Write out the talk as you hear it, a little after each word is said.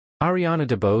Ariana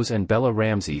DeBose and Bella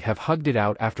Ramsey have hugged it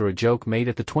out after a joke made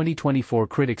at the 2024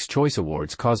 Critics' Choice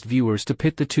Awards caused viewers to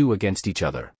pit the two against each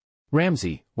other.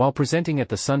 Ramsey, while presenting at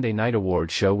the Sunday night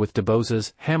awards show with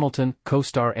DeBose's Hamilton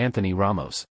co-star Anthony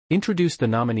Ramos, introduced the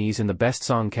nominees in the Best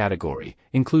Song category,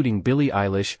 including Billie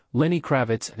Eilish, Lenny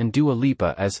Kravitz and Dua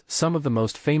Lipa as some of the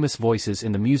most famous voices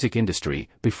in the music industry,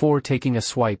 before taking a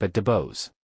swipe at DeBose.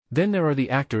 Then there are the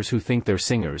actors who think they're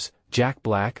singers, Jack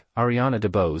Black, Ariana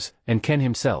DeBose, and Ken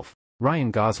himself.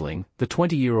 Ryan Gosling, the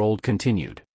 20-year-old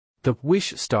continued. The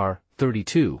Wish star,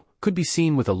 32, could be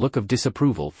seen with a look of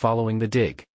disapproval following the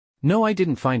dig. "No, I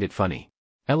didn't find it funny.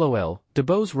 LOL,"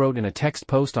 DeBose wrote in a text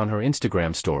post on her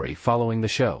Instagram story following the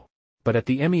show. But at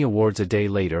the Emmy Awards a day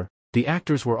later, the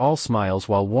actors were all smiles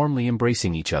while warmly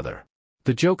embracing each other.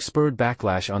 The joke spurred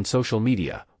backlash on social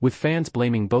media, with fans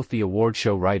blaming both the award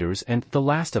show writers and The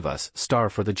Last of Us star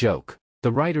for the joke.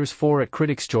 The writers at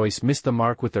Critics' Choice missed the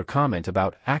mark with their comment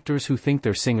about actors who think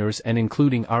they're singers and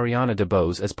including Ariana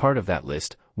DeBose as part of that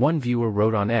list, one viewer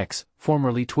wrote on X,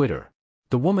 formerly Twitter.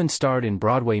 "The woman starred in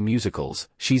Broadway musicals,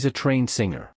 she's a trained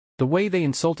singer. The way they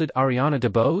insulted Ariana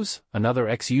DeBose," another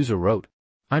X-user wrote.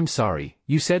 "I'm sorry,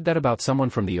 you said that about someone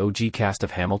from the OG cast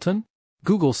of Hamilton?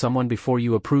 Google someone before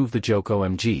you approve the joke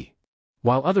OMG."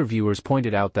 While other viewers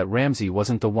pointed out that Ramsey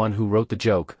wasn't the one who wrote the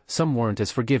joke, some weren't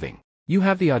as forgiving. "You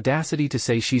have the audacity to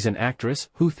say she's an actress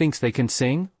who thinks they can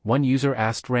sing?" one user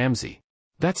asked Ramsey.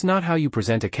 "That's not how you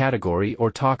present a category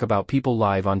or talk about people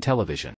live on television."